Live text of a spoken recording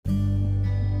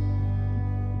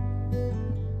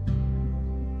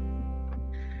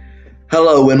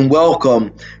Hello and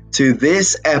welcome to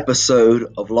this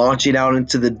episode of Launching Out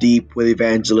into the Deep with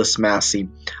Evangelist Massey.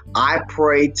 I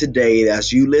pray today that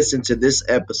as you listen to this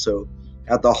episode,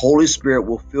 that the Holy Spirit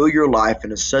will fill your life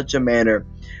in such a manner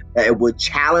that it would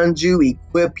challenge you,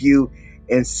 equip you,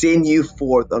 and send you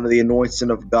forth under the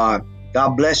anointing of God.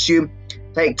 God bless you.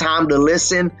 Take time to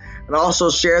listen and also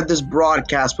share this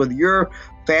broadcast with your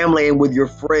family and with your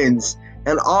friends.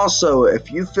 And also,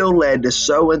 if you feel led to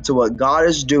sow into what God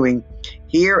is doing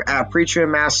here at Preacher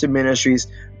and Master Ministries,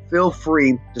 feel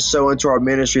free to sow into our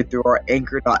ministry through our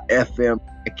Anchor.fm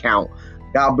account.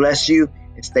 God bless you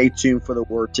and stay tuned for the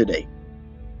word today.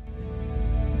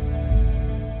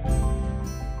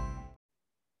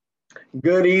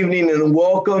 Good evening and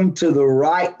welcome to the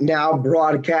Right Now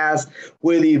broadcast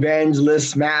with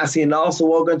Evangelist Massey, and also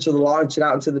welcome to the Launching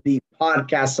Out into the Deep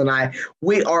podcast tonight.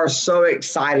 We are so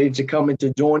excited to come and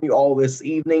to join you all this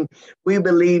evening. We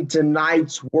believe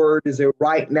tonight's word is a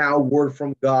right now word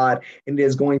from God and it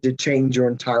is going to change your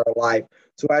entire life.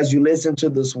 So as you listen to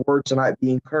this word tonight,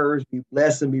 be encouraged, be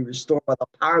blessed, and be restored by the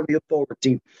power and the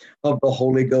authority of the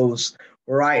Holy Ghost.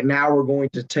 Right now, we're going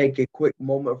to take a quick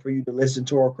moment for you to listen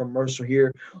to our commercial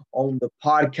here on the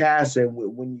podcast. And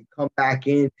when you come back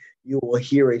in, you will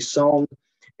hear a song,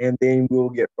 and then we'll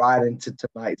get right into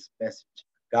tonight's message.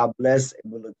 God bless,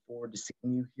 and we look forward to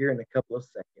seeing you here in a couple of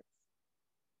seconds.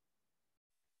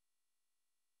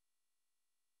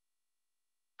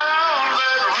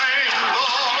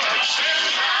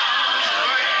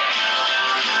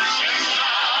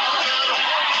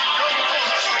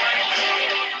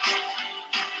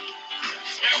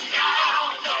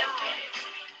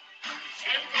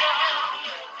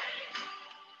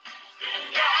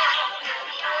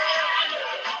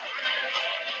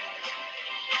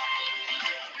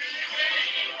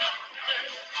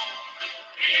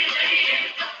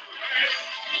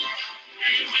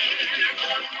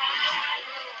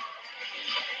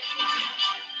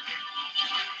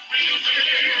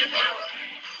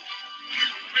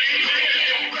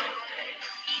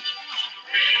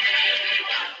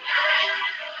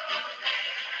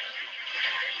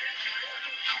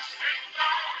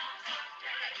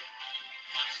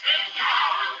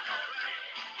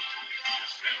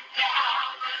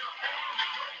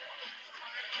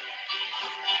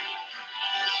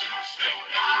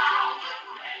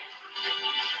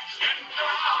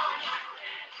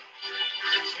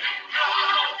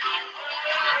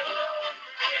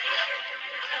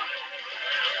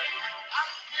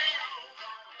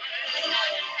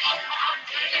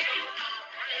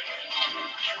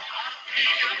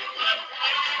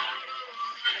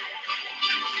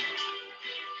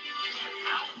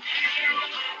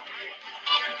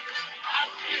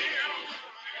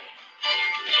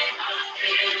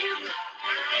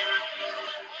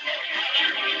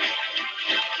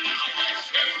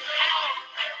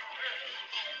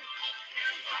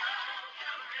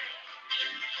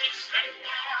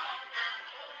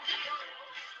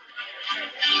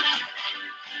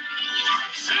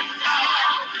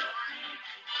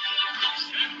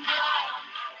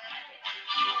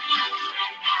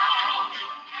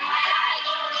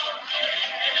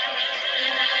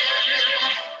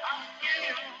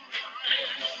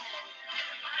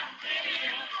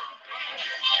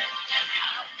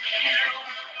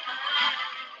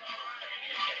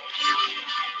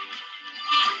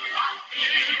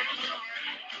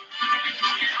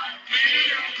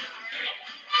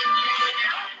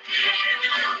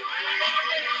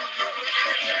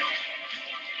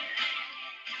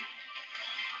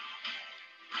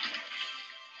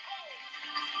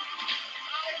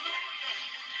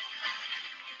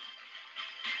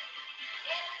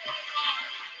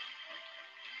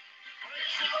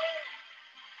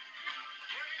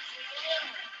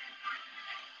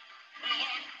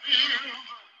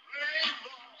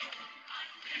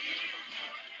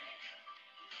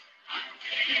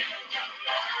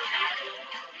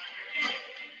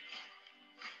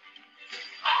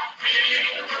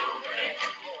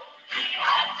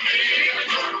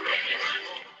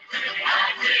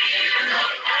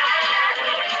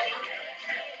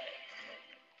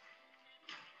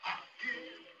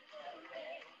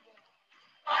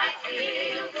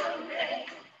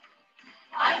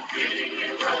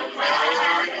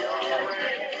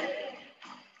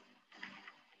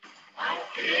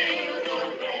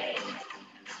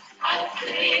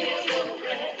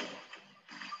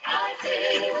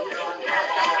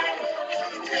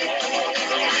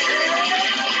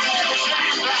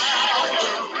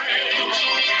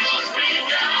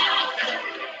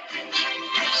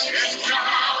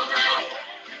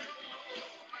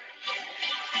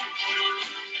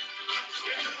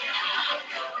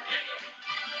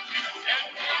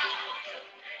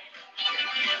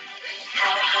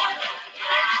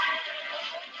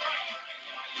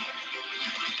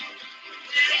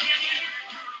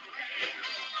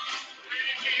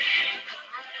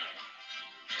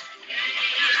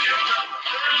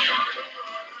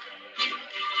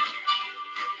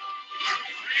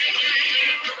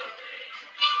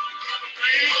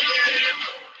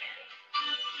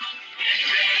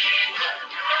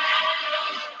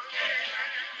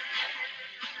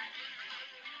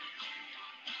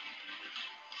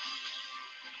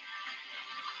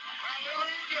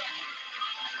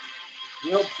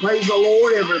 Well, praise the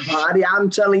Lord, everybody. I'm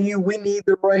telling you, we need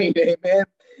the rain. Amen.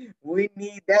 We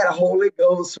need that Holy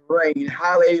Ghost rain.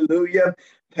 Hallelujah.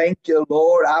 Thank you,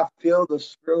 Lord. I feel the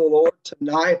Spirit of the Lord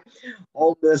tonight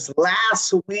on this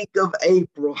last week of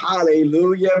April.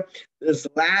 Hallelujah. This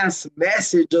last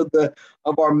message of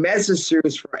our message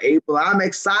series for April. I'm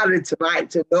excited tonight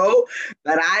to know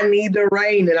that I need the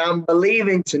rain, and I'm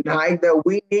believing tonight that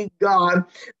we need God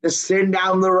to send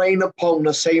down the rain upon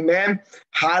us. Amen.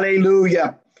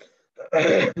 Hallelujah.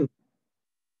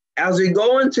 As we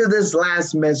go into this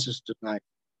last message tonight,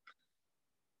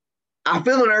 I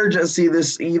feel an urgency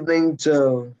this evening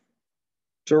to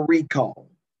recall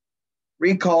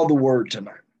the word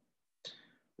tonight.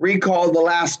 Recall the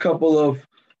last couple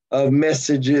of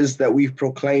messages that we've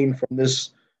proclaimed from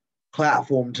this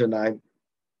platform tonight.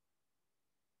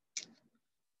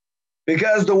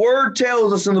 Because the word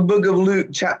tells us in the book of Luke,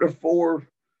 chapter 4,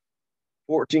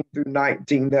 14 through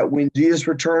 19, that when Jesus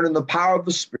returned in the power of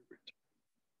the Spirit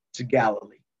to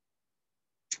Galilee,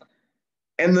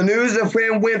 and the news of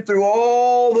him went through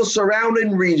all the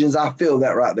surrounding regions. I feel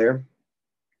that right there.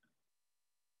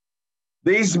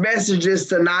 These messages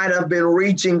tonight have been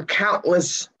reaching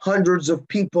countless hundreds of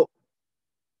people.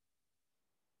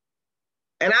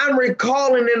 And I'm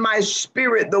recalling in my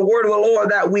spirit the word of the Lord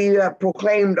that we have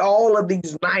proclaimed all of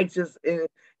these nights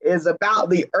is about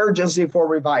the urgency for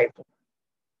revival.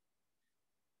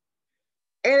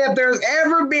 And if there's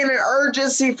ever been an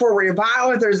urgency for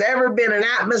revival, if there's ever been an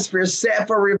atmosphere set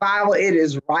for revival, it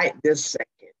is right this second.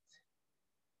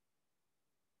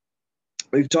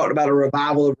 We've talked about a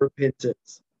revival of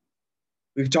repentance.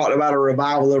 We've talked about a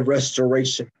revival of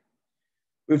restoration.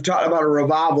 We've talked about a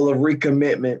revival of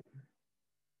recommitment.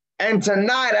 And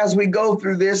tonight, as we go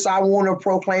through this, I want to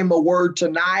proclaim a word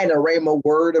tonight, a rhema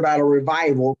word about a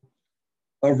revival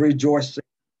of rejoicing.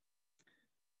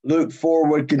 Luke 4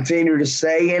 would continue to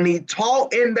say, and he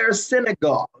taught in their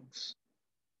synagogues,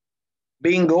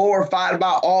 being glorified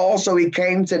by all. So he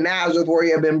came to Nazareth, where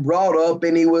he had been brought up,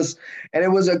 and it was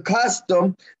a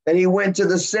custom that he went to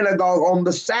the synagogue on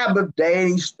the Sabbath day,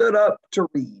 and he stood up to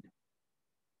read.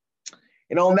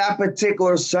 And on that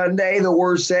particular Sunday, the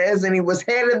word says, and he was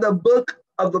handed the book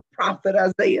of the prophet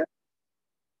Isaiah.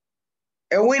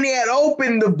 And when he had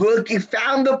opened the book, he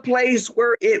found the place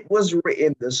where it was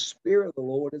written, the Spirit of the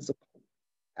Lord is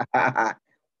upon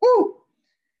me.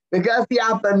 Because he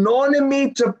hath anointed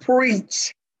me to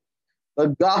preach the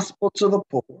gospel to the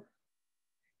poor.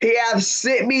 He hath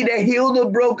sent me to heal the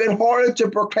brokenhearted, to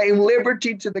proclaim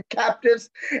liberty to the captives,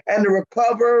 and to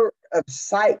recover of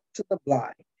sight to the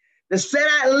blind, to set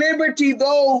at liberty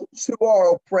those who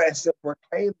are oppressed, and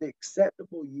proclaim the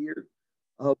acceptable year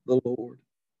of the Lord.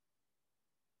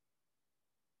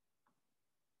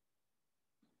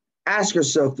 Ask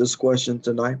yourself this question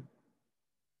tonight.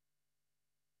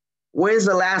 When's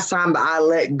the last time that I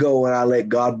let go and I let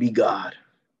God be God?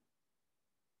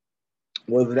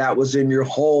 Whether that was in your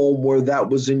home, whether that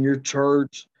was in your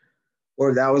church,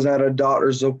 or that was at a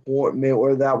doctor's appointment,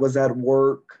 or that was at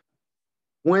work.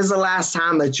 When's the last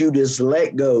time that you just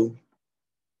let go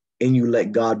and you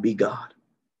let God be God?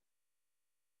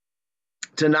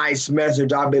 Tonight's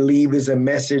message, I believe, is a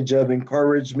message of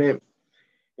encouragement.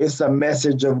 It's a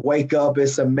message of wake up.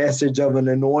 It's a message of an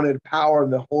anointed power of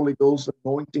the Holy Ghost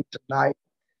anointing tonight.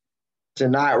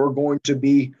 Tonight, we're going to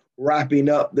be wrapping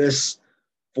up this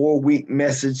 4-week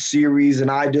message series, and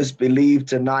I just believe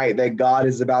tonight that God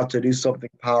is about to do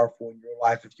something powerful in your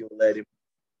life if you'll let him.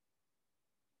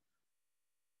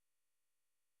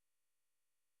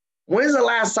 When's the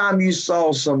last time you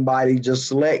saw somebody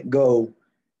just let go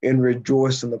and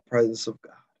rejoice in the presence of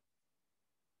God?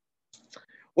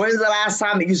 When's the last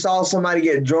time that you saw somebody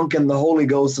get drunk in the Holy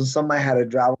Ghost and somebody had to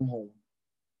drive them home?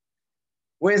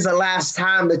 When's the last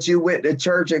time that you went to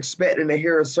church expecting to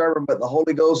hear a sermon, but the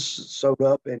Holy Ghost showed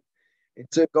up and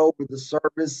took over the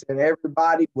service, and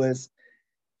everybody was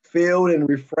filled and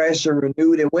refreshed and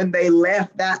renewed? And when they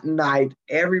left that night,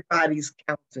 everybody's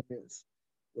countenance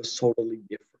was totally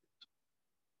different.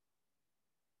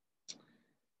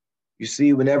 You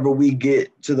see, whenever we get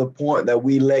to the point that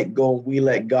we let go, we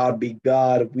let God be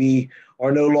God, we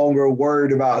are no longer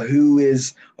worried about who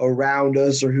is around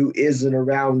us or who isn't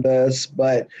around us,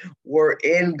 but we're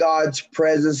in God's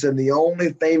presence, and the only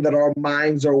thing that our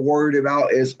minds are worried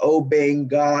about is obeying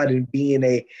God and being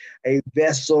a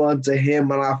vessel unto him.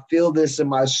 And I feel this in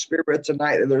my spirit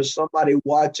tonight, that there's somebody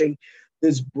watching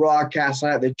this broadcast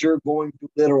tonight that you're going through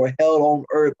literal hell on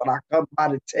earth, but I come by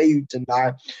to tell you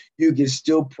tonight, you can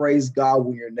still praise God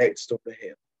when you're next door to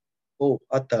him. Oh,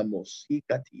 atamos.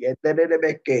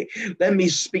 Let me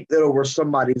speak that over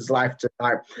somebody's life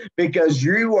tonight, because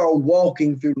you are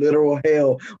walking through literal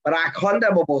hell. But I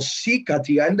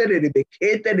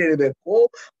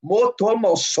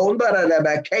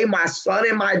my son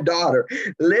and my daughter,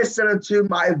 listen to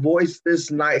my voice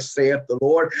this night, saith the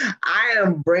Lord. I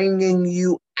am bringing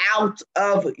you out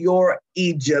of your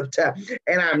Egypt,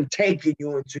 and I'm taking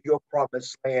you into your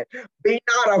promised land. Be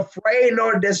not afraid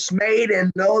nor dismayed,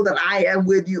 and know that I am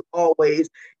with you always,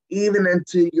 even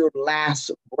until your last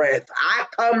breath. I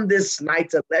come this night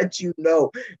to let you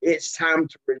know it's time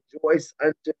to rejoice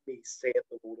unto me, saith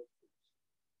the Lord.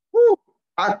 Oh,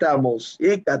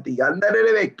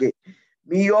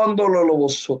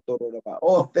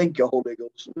 thank you, Holy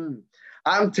Ghost.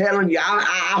 I'm telling you,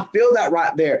 I feel that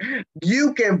right there.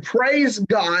 You can praise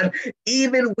God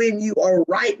even when you are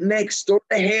right next door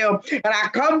to Him. And I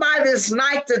come by this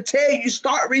night to tell you,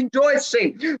 start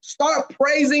rejoicing, start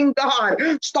praising God,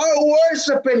 start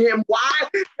worshiping Him. Why?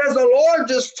 Because the Lord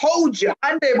just told you.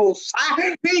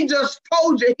 He just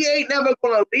told you He ain't never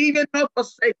going to leave you nor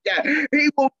forsake you. He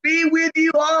will be with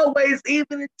you always,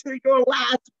 even until your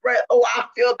last breath. Oh, I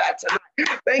feel that tonight.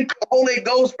 Thank you, Holy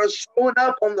Ghost, for showing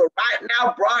up on the Right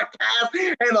Now broadcast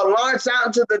and the Launch Out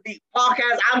into the Deep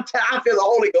podcast. I feel the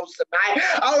Holy Ghost tonight.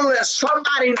 I want to let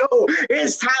somebody know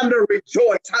it's time to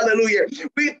rejoice. Hallelujah.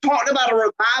 We've talked about a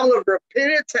revival of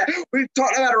repentance. We've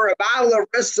talked about a revival of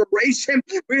restoration.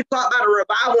 We've talked about a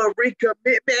revival of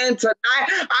recommitment. And tonight,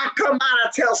 I come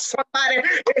out to tell somebody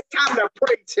it's time to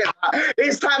praise Him.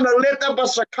 It's time to lift up a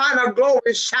Shekinah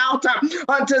glory shout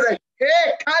unto the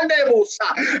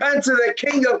unto the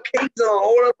King of Kings and the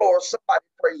Lord of Lords. Somebody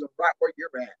praise Him right where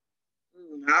you're at.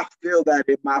 I feel that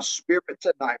in my spirit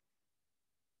tonight.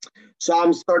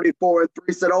 Psalms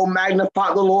 34:3 said, "Oh,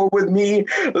 magnify the Lord with me.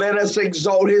 Let us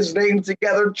exalt His name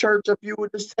together." Church, if you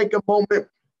would just take a moment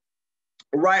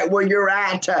right where you're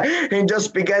at and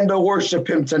just begin to worship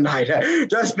Him tonight.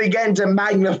 Just begin to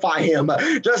magnify Him.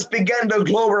 Just begin to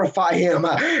glorify Him,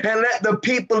 and let the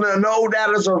people know that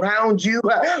is around you.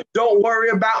 Don't worry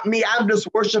about me. I'm just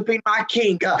worshiping my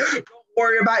King. Don't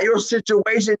worry about your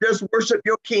situation. Just worship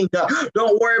your King.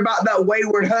 Don't worry about that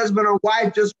wayward husband or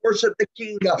wife. Just worship the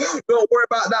King. Don't worry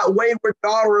about that wayward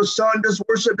daughter or son. Just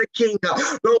worship the King.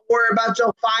 Don't worry about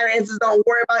your finances. Don't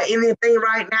worry about anything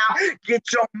right now. Get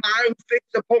your mind fixed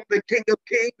upon the King of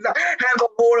Kings and the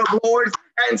Lord of Lords,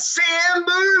 and see Him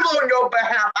move on your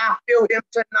behalf. I feel Him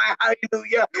tonight.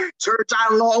 Hallelujah. Church,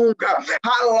 I long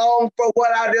for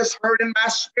what I just heard in my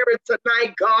spirit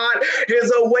tonight. God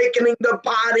is awakening the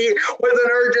body with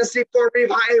an urgency for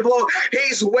revival.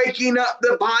 He's waking up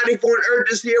the body for an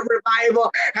urgency of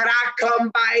revival. And I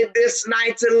come by this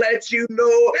night to let you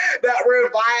know that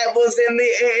revival's in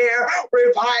the air.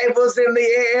 Revival's in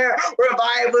the air.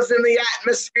 Revival's in the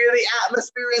atmosphere. The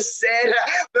atmosphere is set.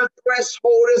 The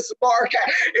threshold is marked.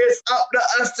 It's up to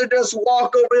us to just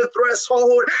walk over the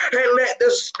threshold and let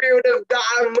the Spirit of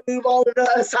God move on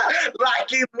us like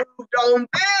He moved on them.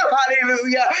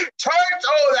 Hallelujah. Church,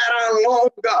 oh, that I long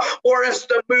for us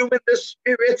to move in the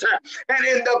Spirit and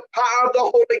in the power of the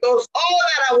Holy Ghost. Oh,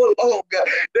 that I would long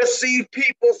to see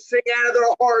people sing out of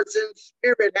their hearts in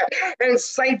spirit, and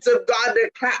saints of God to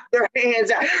clap their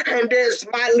hands and dance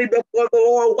mightily before the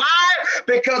Lord. Why?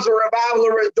 Because a revival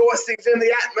of rejoicing is in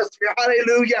the atmosphere.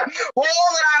 Hallelujah. Oh,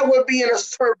 that I would be in a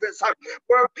service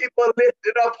where people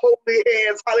lifted up holy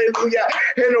hands. Hallelujah.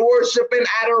 In worship and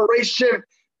adoration.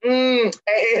 To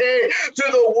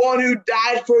the one who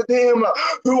died for them,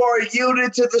 who are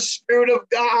yielded to the Spirit of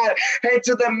God and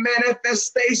to the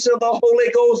manifestation of the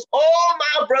Holy Ghost. Oh,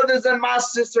 my brothers and my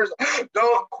sisters,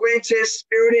 don't quench His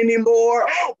Spirit anymore.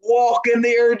 Walk in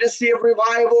the urgency of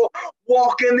revival.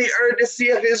 Walk in the urgency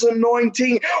of His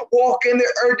anointing. Walk in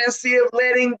the urgency of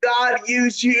letting God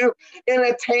use you in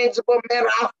a tangible manner.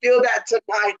 I feel that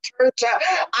tonight, church.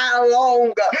 I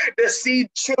long to see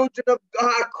children of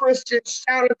God, Christians,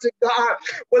 shouting to God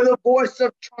with a voice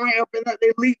of triumph, and that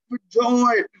they leap for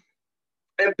joy.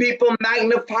 And people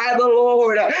magnify the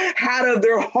Lord out of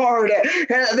their heart,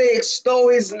 and they extol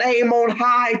His name on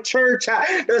high. Church,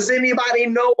 does anybody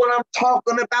know what I'm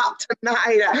talking about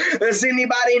tonight? Does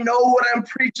anybody know what I'm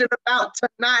preaching about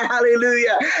tonight?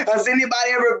 Hallelujah. Has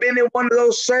anybody ever been in one of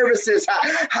those services?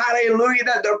 Hallelujah.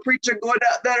 That the preacher going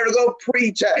up there to go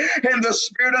preach, and the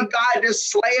Spirit of God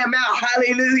just slay him out.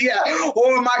 Hallelujah.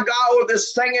 Oh my God, with the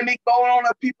singing be going on,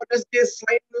 and people just get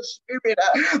slain in the Spirit.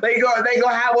 They go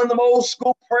have one of them old school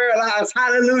powerful prayer lives.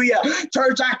 Hallelujah.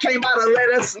 Church, I came out to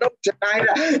let us know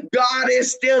tonight, God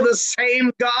is still the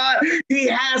same God. He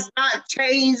has not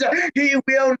changed. He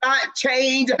will not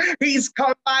change. He's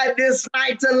come by this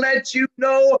night to let you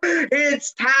know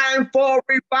it's time for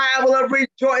revival of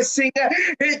rejoicing.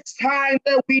 It's time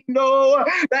that we know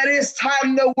that it's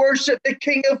time to worship the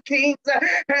King of Kings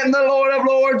and the Lord of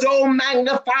Lords. Oh,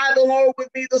 magnify the Lord with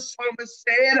me, the psalmist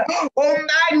said. Oh,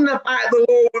 magnify the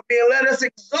Lord with me. Let us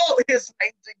exalt his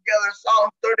name together. Psalm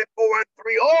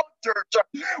 34:3. Oh, church,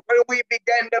 when we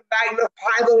begin to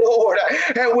magnify the Lord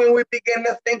and when we begin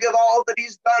to think of all that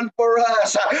he's done for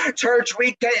us, church,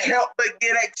 we can't help but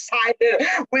get excited.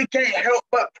 We can't help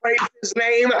but praise his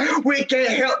name. We can't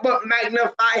help but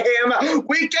magnify him.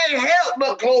 We can't help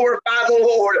but glorify the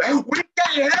Lord. We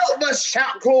can't help but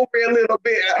shout glory a little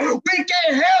bit. We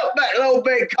can't help but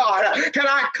obey God. Can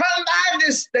I come by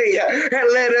this day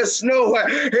and let us know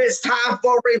it's time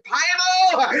for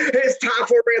revival? It's time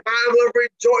for revival of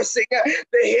rejoicing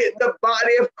to hit the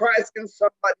body of Christ. Can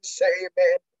somebody say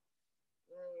amen?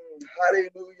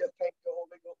 Hallelujah. Thank you,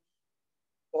 Holy Ghost.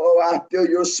 Oh, I feel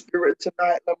your spirit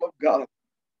tonight, Lamb of God.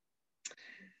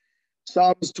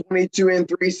 Psalms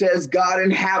 22:3 says, God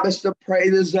inhabits the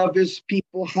praises of his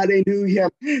people. Hallelujah.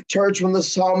 Church, when the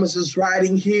psalmist is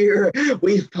writing here,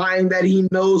 we find that he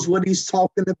knows what he's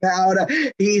talking about.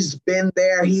 He's been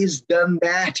there. He's done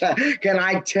that. Can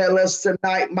I tell us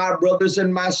tonight, my brothers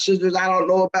and my sisters, I don't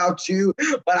know about you,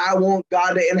 but I want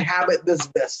God to inhabit this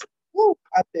vessel. Woo,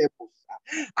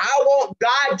 I want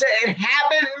God to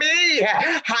inhabit me.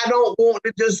 I don't want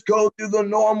to just go through the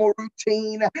normal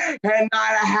routine and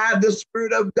not have the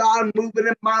Spirit of God moving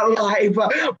in my life,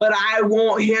 but I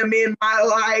want him in my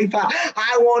life.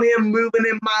 I want him moving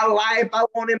in my life. I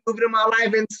want him moving in my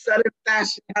life in sudden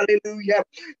fashion. Hallelujah.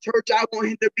 Church, I want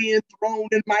him to be enthroned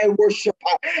in my worship.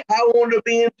 I want to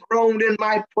be enthroned in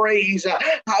my praise.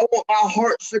 I want my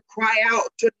hearts to cry out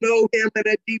to know him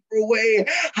in a deeper way.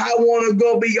 I want to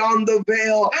go beyond the veil.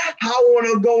 I want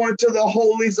to go into the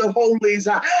holies of holies.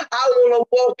 I want to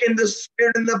walk in the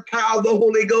spirit and the power of the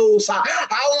Holy Ghost. I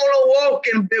want to walk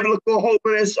in biblical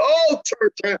holiness. Oh,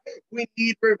 church, we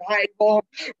need revival.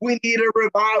 We need a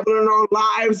revival in our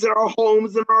lives, in our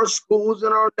homes, in our schools,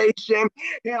 in our nation,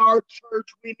 in our church.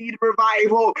 We need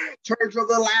revival. Church, over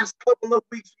the last couple of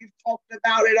weeks, we've talked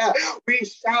about it. We've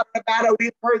shouted about it.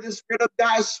 We've heard the Spirit of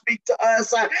God speak to us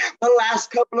the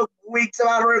last couple of weeks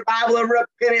about a revival of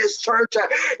repentance, church.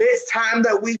 It's time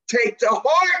that we take to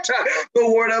heart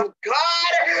the word of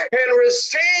God and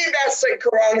receive that St.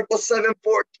 Chronicles 7:14.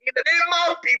 And in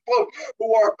my people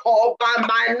who are called by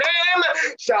my name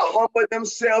shall humble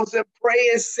themselves and pray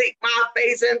and seek my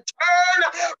face and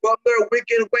turn from their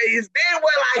wicked ways. Then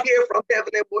will I hear from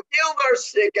heaven and will heal their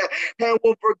sick and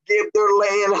will forgive their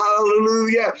land.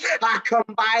 Hallelujah. I come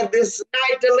by this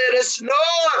night to let us know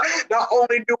not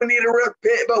only do we need to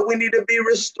repent, but we need to be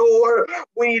restored.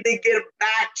 We need to get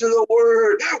back to the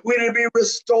word. We need to be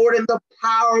restored in the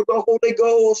power of the Holy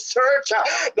Ghost. Church,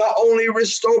 not only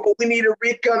restored, but we need to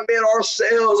recommit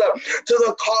ourselves to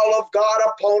the call of God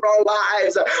upon our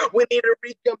lives. We need to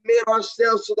recommit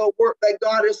ourselves to the work that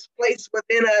God has placed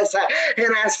within us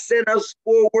and has sent us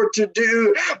forward to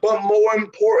do. But more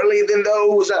importantly than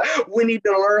those, we need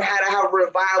to learn how to have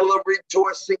revival of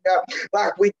rejoicing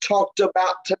like we talked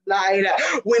about tonight.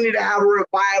 We need to have a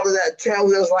revival that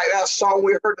tells us, like that song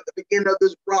we heard at the beginning of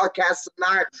this broadcast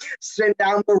tonight, send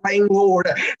down the rain, Lord.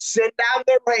 Send down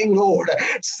the rain, Lord.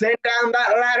 Send down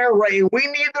that latter rain. We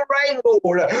need the rain,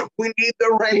 Lord. We need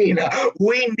the rain.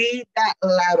 We need that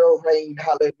latter rain.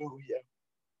 Hallelujah.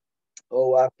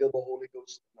 Oh, I feel the Holy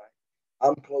Ghost tonight.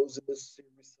 I'm closing this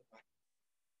series tonight.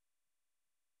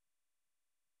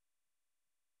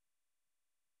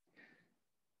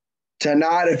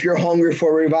 Tonight, if you're hungry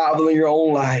for revival in your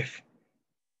own life,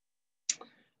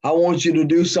 I want you to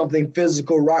do something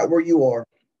physical right where you are.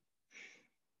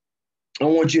 I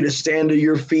want you to stand to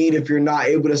your feet. If you're not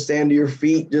able to stand to your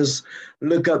feet, just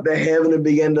look up to heaven and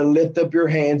begin to lift up your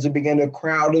hands and begin to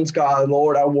cry out in God,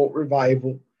 Lord, I want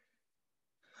revival.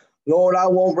 Lord, I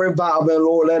want revival.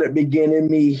 Lord, let it begin in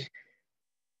me.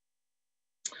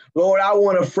 Lord, I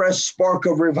want a fresh spark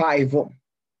of revival.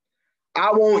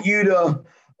 I want you to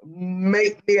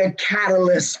make me a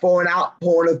catalyst for an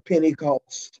outpouring of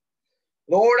Pentecost.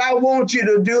 Lord, I want you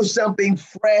to do something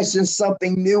fresh and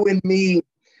something new in me.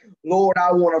 Lord,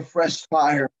 I want a fresh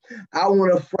fire. I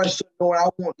want a fresh, Lord, I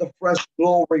want the fresh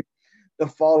glory to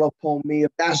fall upon me.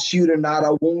 If that's you tonight,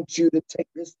 I want you to take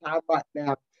this time right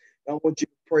now. I want you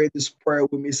to pray this prayer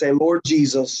with me. Say, Lord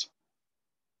Jesus,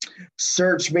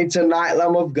 search me tonight,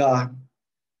 Lamb of God.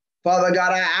 Father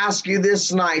God, I ask you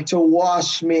this night to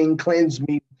wash me and cleanse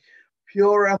me,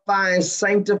 purify and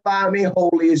sanctify me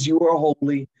holy as you are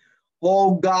holy.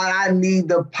 Oh God, I need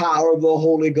the power of the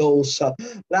Holy Ghost.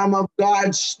 Lamb of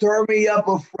God, stir me up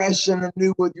afresh and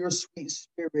anew with your sweet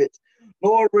spirit.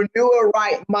 Lord, renew a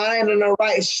right mind and a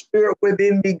right spirit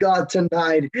within me, God,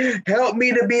 tonight. Help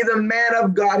me to be the man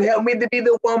of God. Help me to be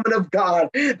the woman of God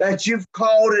that you've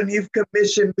called and you've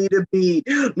commissioned me to be.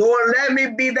 Lord, let me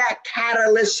be that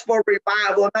catalyst for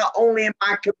revival, not only in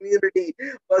my community,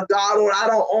 but God, Lord,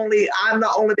 I'm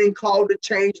not only been called to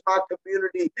change my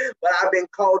community, but I've been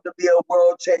called to be a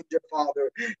world changer,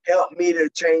 Father. Help me to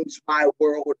change my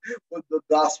world with the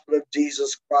gospel of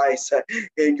Jesus Christ.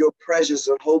 In your precious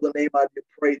and holy name, I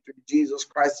pray through Jesus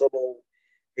Christ alone.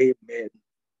 Amen.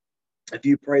 If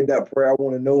you prayed that prayer, I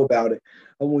want to know about it.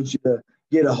 I want you to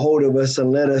get a hold of us and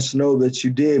let us know that you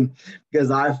did, because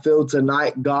I feel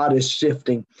tonight God is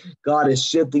shifting. God is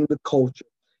shifting the culture.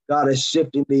 God is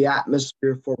shifting the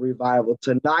atmosphere for revival.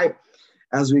 Tonight,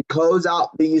 as we close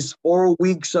out these 4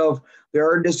 weeks of the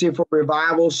Urgency for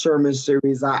Revival sermon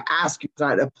series, I ask you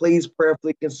tonight to please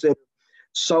prayerfully consider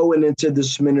sowing into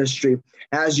this ministry.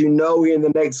 As you know, in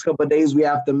the next couple of days, we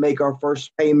have to make our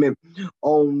first payment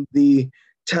on the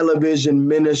television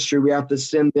ministry. We have to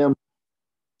send them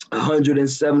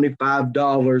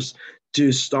 $175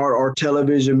 to start our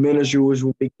television ministry, which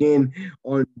will begin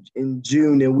in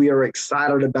June, and we are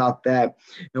excited about that.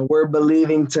 And we're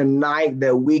believing tonight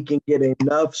that we can get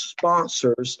enough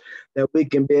sponsors that we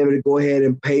can be able to go ahead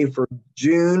and pay for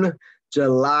June,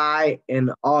 July,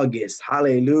 and August.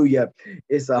 Hallelujah.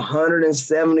 It's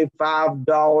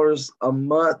 $175 a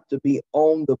month to be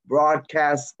on the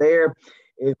broadcast there.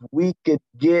 If we could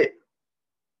get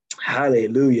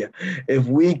Hallelujah. If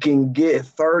we can get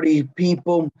 30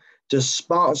 people to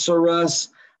sponsor us,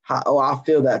 I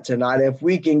feel that tonight. If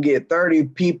we can get 30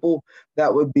 people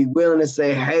that would be willing to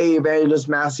say, hey, Evangelist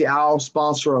Massey, I'll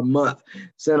sponsor a month.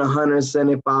 Send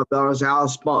 $175, I'll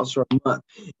sponsor a month.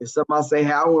 If somebody say,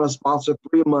 hey, I want to sponsor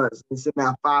 3 months, and send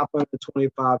out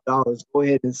 $525, go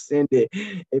ahead and send it.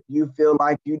 If you feel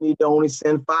like you need to only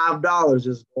send $5,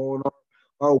 just go on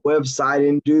our website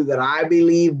and do that. I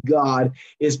believe God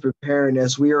is preparing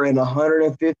us. We are in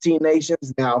 115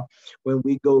 nations now. When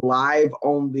we go live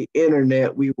on the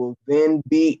internet, we will then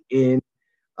be in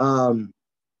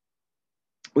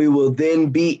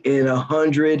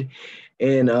 100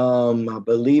 and I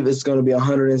believe it's going to be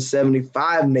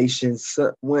 175 nations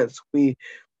once we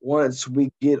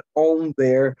get on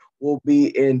there. We'll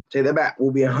be in, take that back, we'll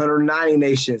be 190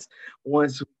 nations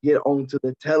once we get onto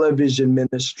the television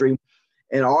ministry.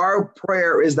 And our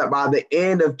prayer is that by the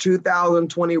end of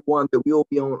 2021, that we will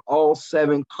be on all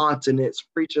 7 continents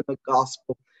preaching the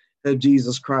gospel of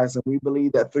Jesus Christ. And we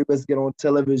believe that through us get on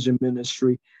television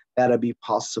ministry, that'll be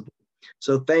possible.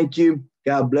 So thank you.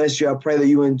 God bless you. I pray that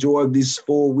you enjoyed these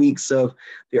 4 weeks of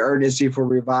the Urgency for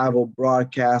Revival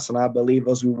broadcast. And I believe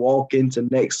as we walk into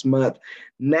next month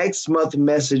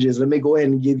messages, let me go ahead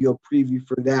and give you a preview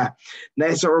for that.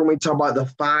 Next, we're going to talk about the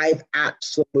 5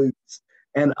 absolutes.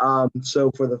 And so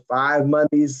for the 5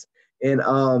 Mondays and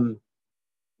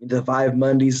the 5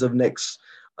 Mondays of next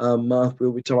month,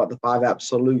 we'll be talking about the 5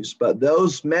 absolutes. But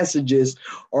those messages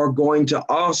are going to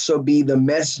also be the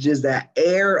messages that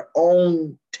air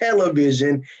on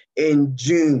television in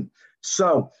June.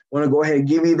 So I want to go ahead and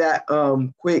give you that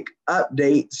quick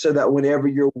update so that whenever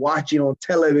you're watching on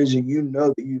television, you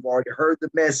know that you've already heard the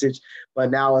message, but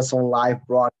now it's on live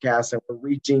broadcast and we're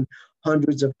reaching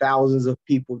hundreds of thousands of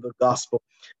people the gospel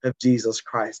of Jesus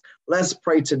Christ. Let's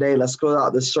pray today. Let's go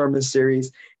out this sermon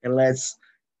series and let's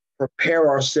prepare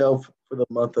ourselves for the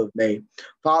month of May.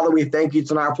 Father, we thank you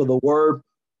tonight for the word.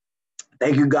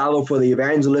 Thank you, God, Lord, for the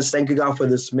evangelists. Thank you, God, for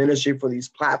this ministry, for these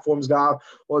platforms, God,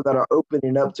 Lord, that are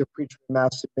opening up to preach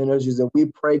massive ministries. And we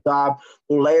pray, God,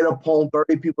 we'll lay it upon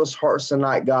 30 people's hearts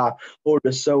tonight, God, Lord,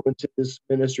 to sow into this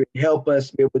ministry. Help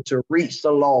us be able to reach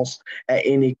the lost at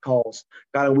any cost.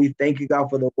 God, and we thank you,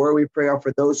 God, for the word. We pray, God,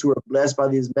 for those who are blessed by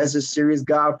these message series,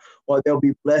 God, Lord, they'll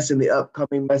be blessed in the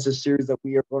upcoming message series that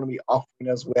we are going to be offering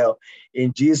as well.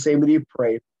 In Jesus' name we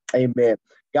pray. Amen.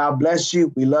 God bless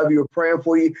you. We love you. We're praying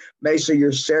for you. Make sure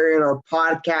you're sharing our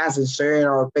podcast and sharing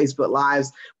our Facebook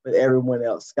Lives with everyone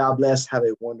else. God bless. Have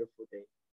a wonderful day.